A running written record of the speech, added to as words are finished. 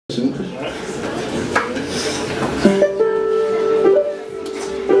Okay,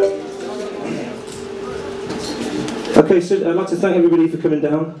 so I'd like to thank everybody for coming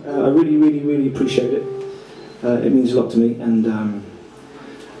down. I really appreciate it. It means a lot to me, and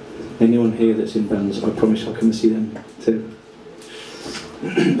anyone here that's in bands, I promise I'll come and see them too.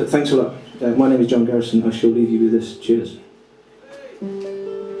 But thanks a lot. My name is John Garrison. I shall leave you with this. Cheers.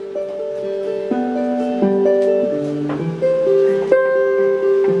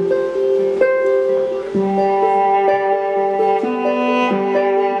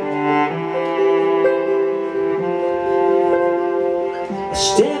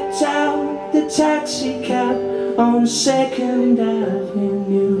 Stepped out the taxi cab on 2nd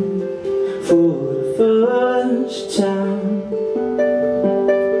Avenue for the first time.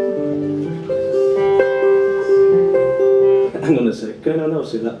 Hang on a sec, go on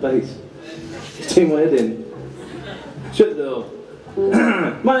else in that bass. It's doing my head in. Shut the door.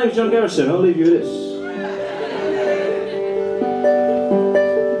 My name is John Garrison, I'll leave you with this.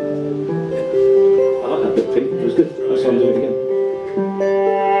 I like that bit, Pete, it was good. That's why I'm doing it again.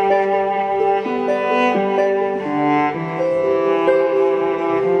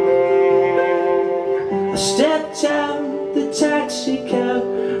 I stepped out the taxi cab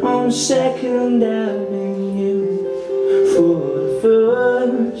on 2nd Avenue for the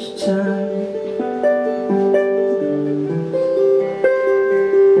first time.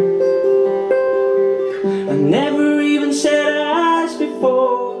 I never even set eyes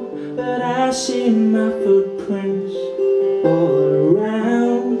before, but I see my footprints all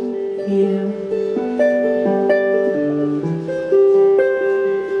around here.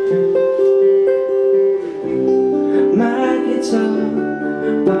 My guitar,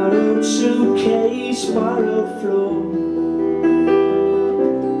 borrowed suitcase, borrowed floor.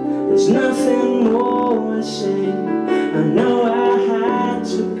 There's nothing more to say. I know I had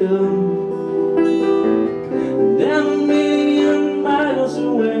to go. And I'm a million miles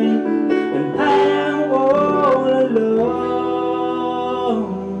away, and I am all alone.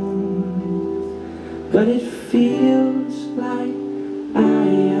 But it feels like I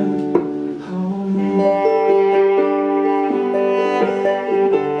am home.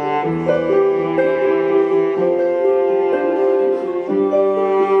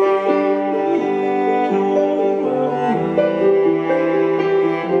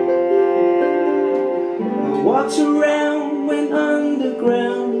 Walked around, went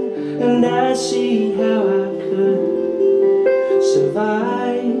underground, and I see how I could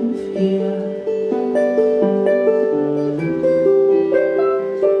survive here.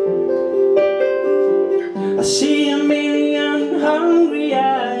 I see a million hungry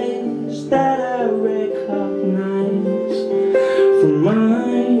eyes that I recognize from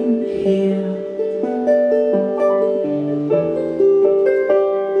mine here.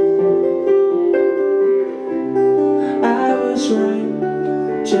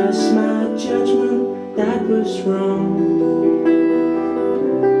 Right, just my judgment that was wrong.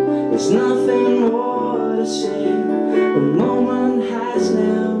 There's nothing more to say. The moment has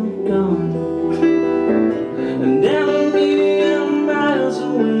now gone, and I'm a million miles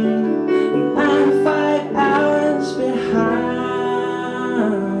away, and I'm 5 hours behind.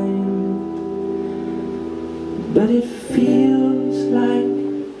 But it feels like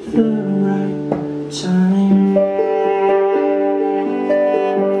the right time.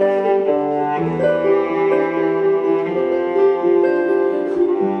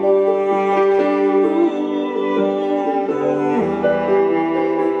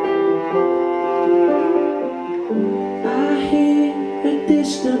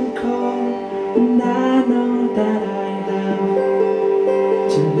 Distant call, and I know that I have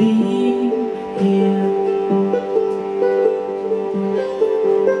to leave here.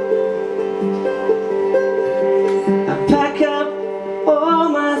 I pack up all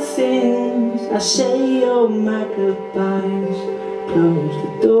my things, I say all my goodbyes, close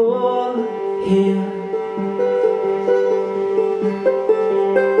the door here.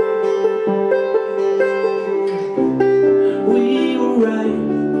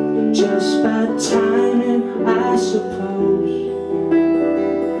 Just bad timing, I suppose.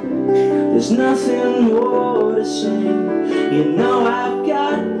 There's nothing more to say. You know I've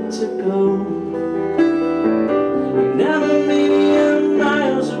got to go. And I'm a million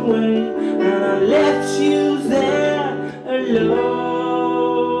miles away, and I left you there alone.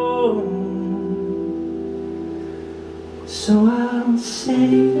 So I'll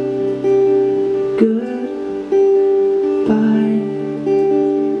say goodbye.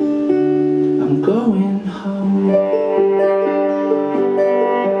 I'm going home.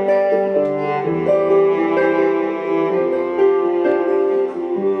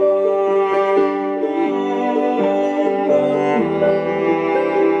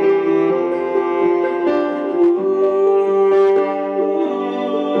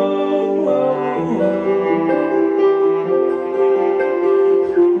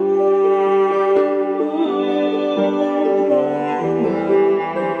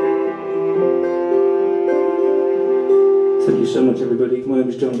 Thank you so much, everybody. My name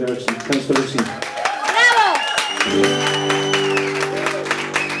is John Garrison. Thanks for listening. Bravo!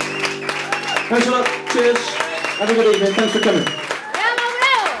 Thanks a lot. Cheers. Have a good evening. Thanks for coming.